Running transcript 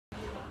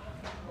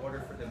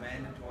the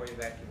mandatory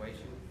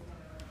evacuation.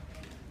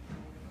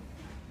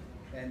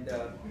 And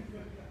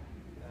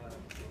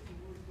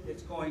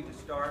it's going to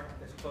start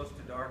as close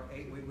to dark.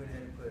 We went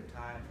ahead and put a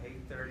time,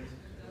 8:30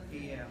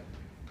 p.m.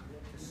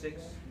 to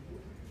 6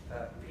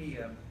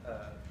 p.m.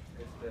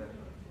 Is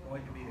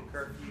going to be the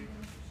curfew.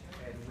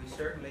 And we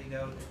certainly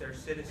know that there's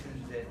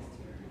citizens that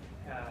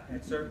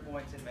at certain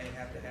points they may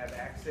have to have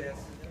access,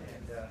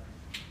 and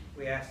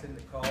we asked them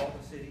to call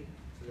the city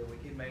so that we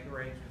can make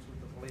arrangements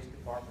with the police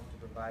department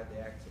to provide the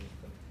access.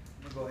 But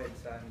I'm going to go ahead and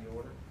sign the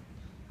order.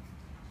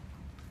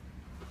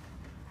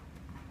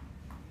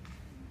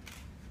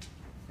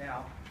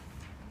 Now,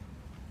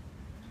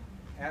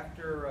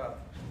 after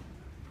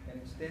an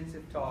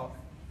extensive talk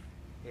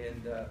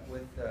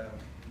with the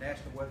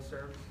National Weather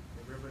Service,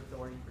 the River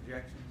Authority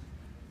projections,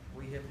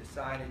 we have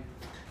decided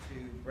to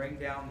bring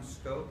down the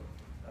scope,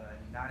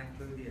 not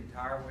include the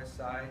entire west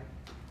side.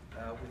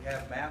 We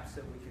have maps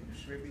that we can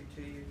distribute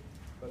to you,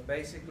 but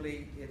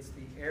basically it's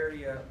the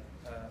area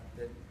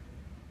that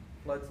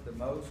floods the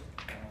most,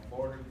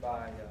 bordered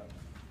by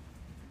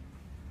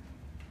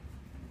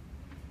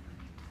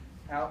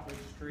Outlet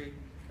Street,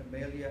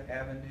 Camellia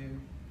Avenue,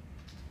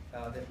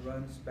 that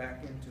runs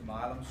back into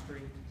Milam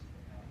Street.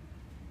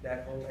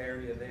 That whole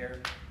area there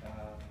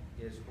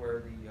is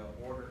where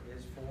the order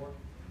is for.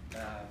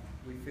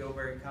 We feel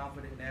very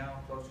confident now,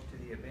 closer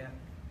to the event,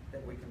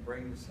 that we can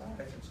bring the size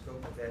and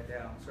scope of that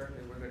down.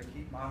 Certainly we're going to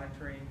keep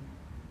monitoring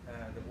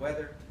the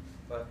weather,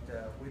 but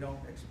we don't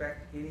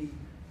expect any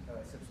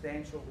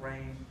substantial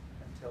rain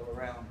until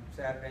around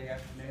Saturday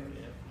afternoon.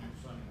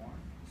 Sunday morning.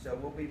 So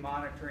we'll be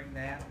monitoring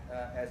that.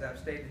 As I've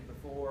stated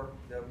before,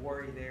 the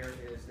worry there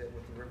is that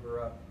with the river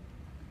up,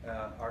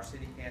 our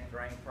city can't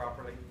drain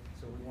properly.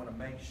 So we want to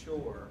make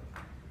sure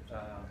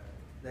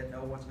that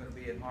no one's going to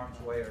be in harm's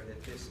way, or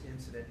that this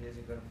incident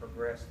isn't going to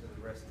progress to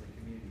the rest of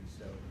the community.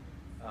 So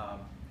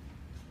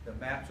the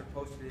maps are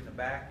posted in the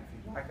back.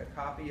 If you'd like a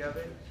copy of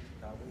it,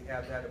 we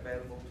have that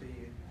available to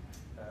you.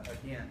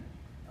 Again,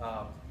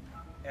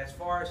 as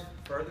far as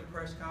further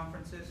press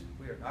conferences,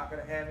 we are not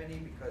going to have any,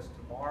 because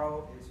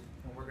tomorrow is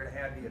when we're going to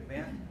have the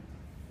event.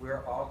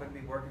 We're all going to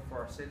be working for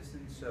our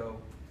citizens,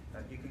 so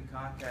you can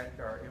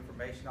contact our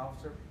information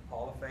officer,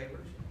 Paula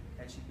Favors,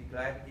 and she'd be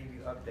glad to give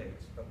you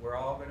updates. But we're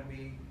all going to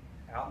be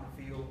out in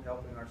the field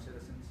helping our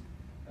citizens,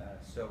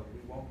 so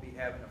we won't be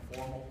having a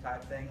formal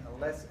type thing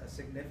unless a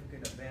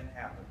significant event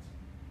happens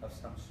of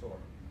some sort,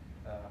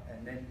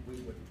 and then we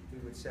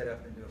would set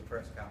up and do a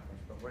press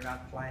conference. But we're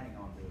not planning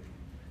on doing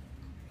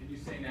it. Can you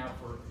say now,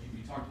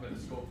 you talked about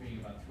the scope being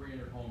about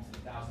 300 homes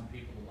and 1,000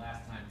 people the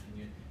last time.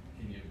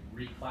 Can you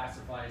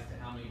reclassify as to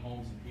how many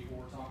homes and people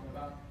we're talking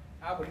about?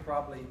 I would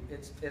probably,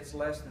 it's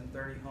less than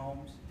 30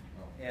 homes,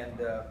 and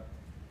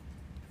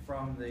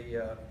from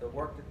the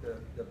work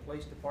that the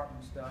police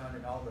department's done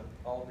and all the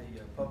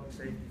public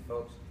safety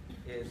folks,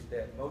 is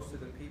that most of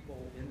the people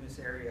in this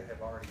area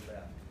have already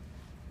left.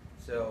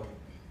 So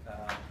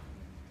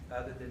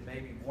other than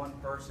maybe one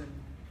person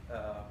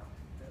that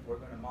we're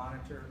going to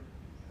monitor,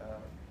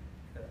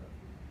 to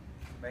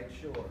make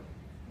sure.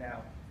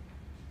 Now,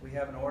 we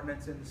have an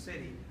ordinance in the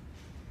city,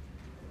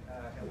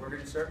 and we're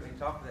going to certainly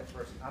talk to that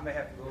person. I may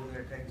have to go over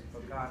there and take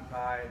some pecan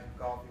pie and some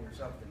coffee or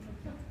something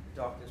to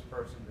talk to this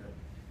person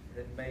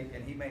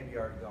and he may be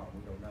already gone,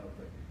 we don't know.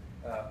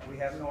 But we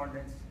have an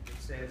ordinance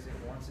that says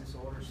that once this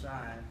order's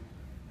signed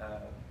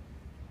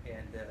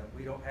and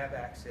we don't have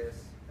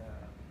access,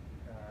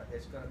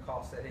 it's going to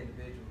cost that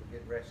individual to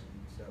get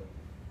rescued. So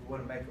we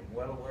want to make them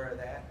well aware of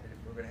that, if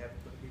we're going to have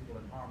to put people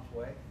in harm's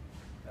way.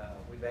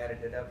 We've added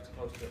it up, it's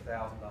close to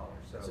 $1,000.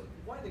 So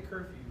why the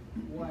curfew?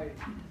 Why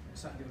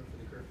it's not given for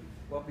the curfew?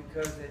 Well,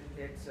 because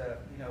it's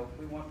you know,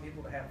 we want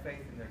people to have faith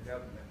in their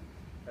government,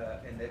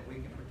 and that we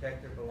can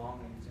protect their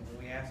belongings. And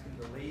when we ask them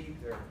to leave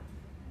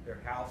their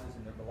houses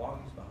and their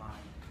belongings behind,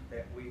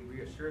 that we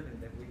reassure them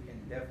that we can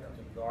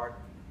definitely guard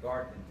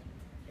them.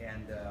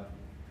 And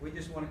we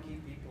just want to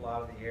keep people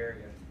out of the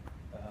area.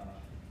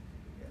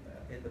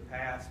 In the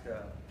past,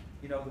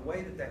 you know, the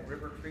way that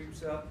river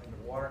creeps up and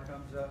the water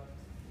comes up,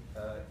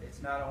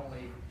 it's not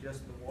only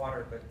just the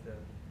water, but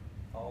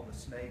all the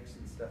snakes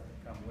and stuff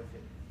that come with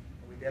it.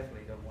 We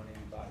definitely don't want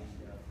anybody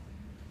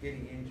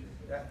getting injured.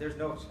 There's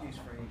no excuse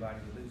for anybody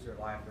to lose their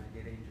life or to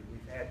get injured.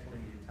 We've had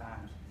plenty of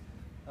times.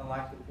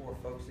 Unlike the poor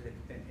folks that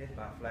have been hit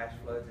by flash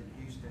floods in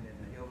Houston and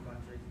the hill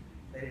country,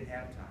 they didn't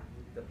have time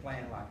to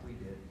plan like we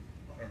did.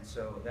 And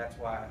so that's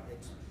why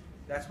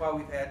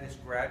we've had this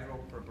gradual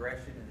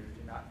progression, and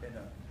there's not been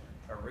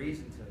a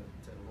reason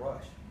to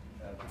rush,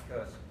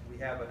 because we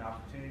have an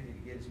opportunity to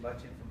get as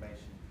much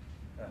information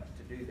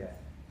to do that.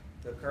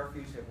 The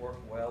curfews have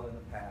worked well in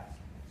the past,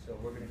 so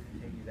we're going to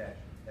continue that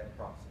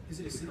process. Is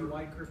it a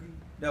citywide curfew?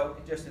 No,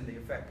 just in the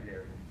affected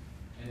area.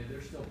 And are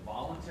there still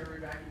voluntary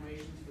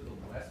evacuations for the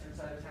western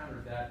side of town, or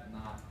is that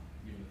not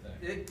even a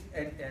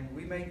thing? And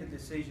we made the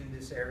decision in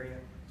this area,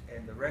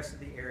 and the rest of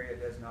the area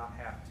does not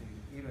have to,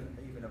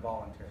 even a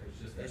voluntary.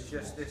 It's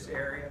just this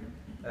area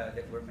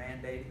that we're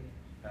mandating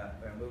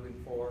and moving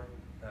forward.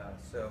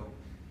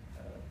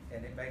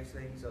 And it makes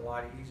things a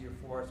lot easier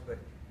for us. But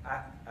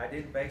I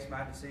didn't base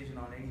my decision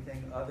on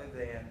anything other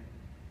than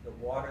the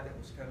water that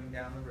was coming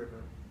down the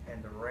river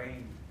and the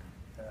rain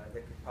that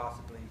could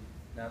possibly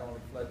not only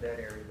flood that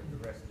area,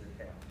 but the rest of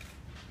the town.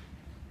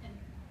 And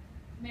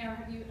Mayor,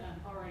 have you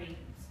already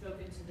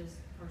spoken to this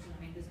person?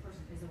 I mean, this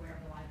person is aware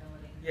of the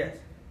liability? Yes,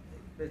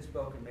 it's been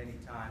spoken many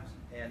times,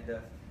 and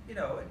you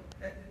know,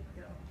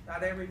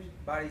 not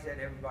everybody's at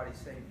everybody's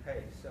same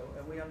pace. So,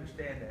 and we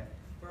understand that.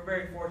 We're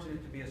very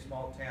fortunate to be a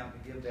small town to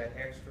give that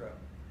extra,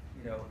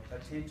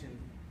 attention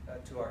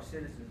to our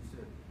citizens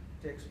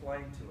to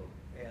explain to them.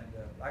 And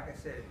like I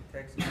said, if it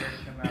takes a minute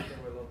to come out there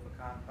with a little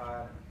pecan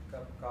pie and a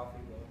cup of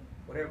coffee, well,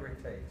 whatever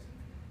it takes.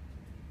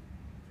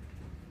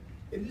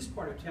 In this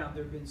part of town,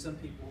 there have been some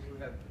people who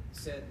have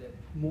said that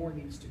more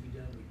needs to be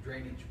done with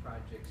drainage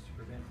projects to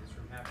prevent this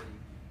from happening.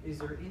 Is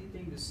there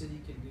anything the city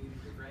can do to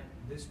prevent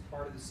this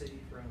part of the city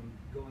from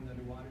going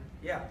underwater?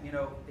 Yeah,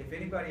 if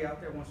anybody out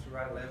there wants to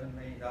write $11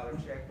 million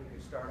check, we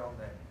could start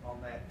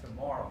on that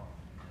tomorrow.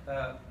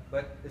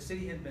 But the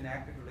city has been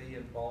actively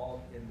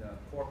involved in the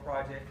core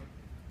project.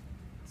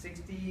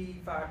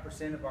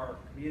 65% of our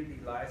community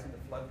lies in the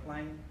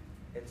floodplain,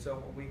 and so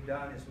what we've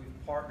done is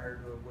we've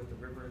partnered with the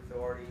River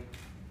Authority,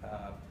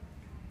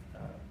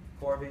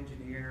 Corps of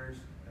Engineers,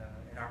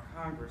 and our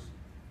Congress,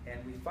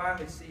 and we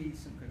finally see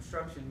some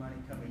construction money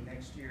coming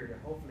next year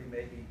to hopefully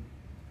maybe,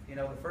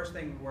 the first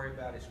thing we worry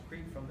about is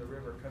creek from the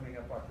river coming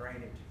up our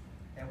drainage.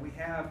 And we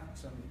have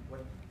some,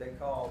 what they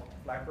call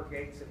flapper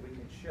gates that we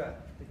can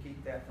shut to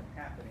keep that from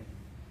happening.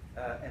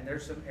 And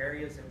there's some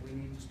areas that we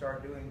need to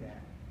start doing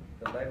that.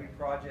 The levee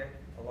project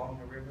along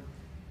the river,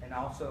 and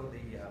also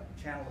the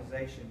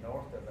channelization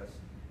north of us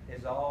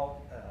is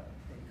all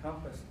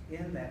encompassed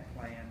in that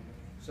plan,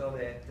 so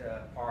that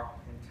our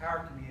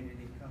entire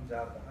community comes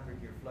out of the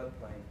 100-year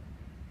floodplain,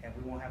 and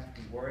we won't have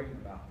to be worrying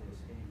about this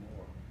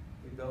anymore.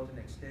 We built an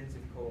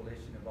extensive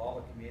coalition of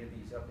all the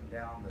communities up and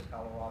down the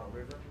Colorado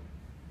River,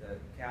 the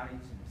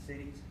counties and the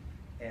cities,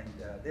 and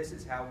this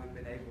is how we've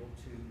been able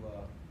to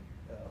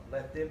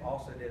let them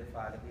also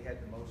identify that we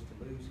had the most to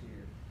lose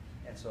here.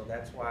 And so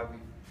that's why we've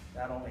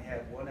not only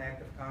had one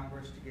act of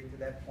Congress to get to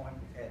that point,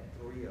 we've had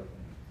 3 of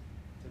them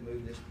to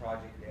move this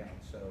project down.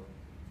 So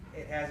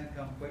it hasn't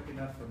come quick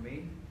enough for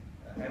me.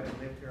 I haven't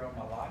lived here all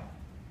my life,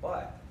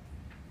 but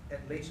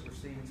at least we're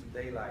seeing some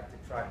daylight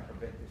to try to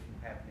prevent this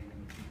from happening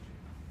in the future.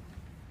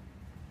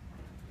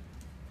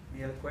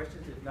 Any other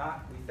questions? If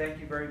not, we thank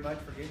you very much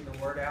for getting the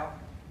word out.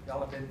 Y'all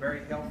have been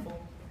very helpful.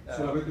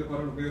 Solamente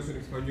para los medios en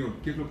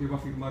español, ¿qué es lo que va a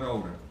firmar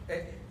ahora?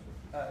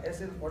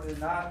 Es el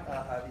ordenar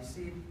a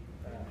decir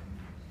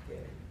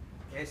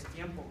que es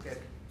tiempo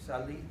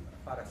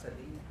para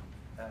salir,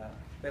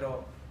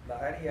 pero la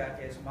área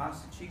es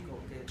más chico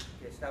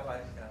que estaba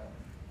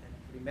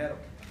primero.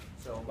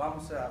 So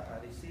vamos a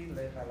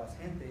decirle a la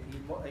gente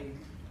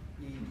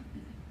y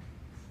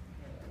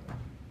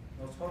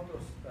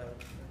nosotros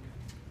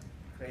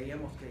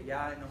creíamos que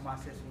ya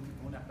nomás es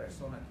una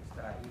persona que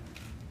está ahí,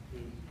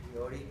 y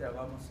ahorita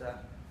vamos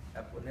a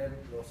poner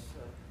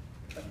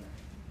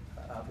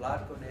a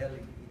hablar con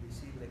él y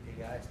decirle que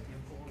ya es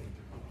tiempo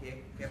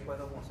y qué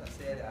podemos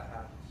hacer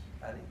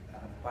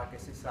para que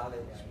se sale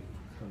de ahí.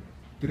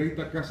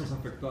 30 casas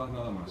afectadas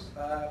nada más.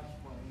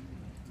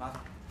 Más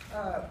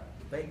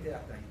 20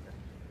 a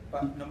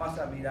 30. Nomás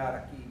a mirar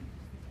aquí.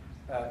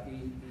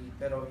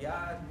 Pero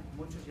ya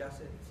muchos ya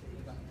se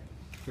iban.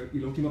 Y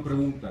la última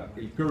pregunta,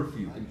 el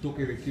curfew, el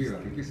toque de queda,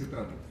 ¿de qué se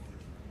trata?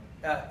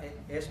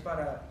 Es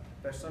para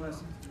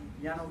personas,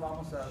 ya no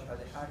vamos a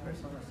dejar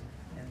personas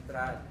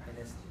entrar en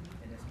esta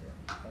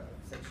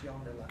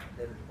sección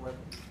del pueblo.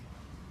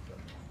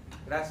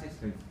 Gracias.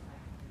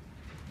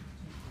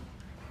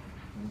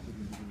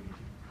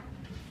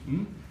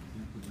 Sí.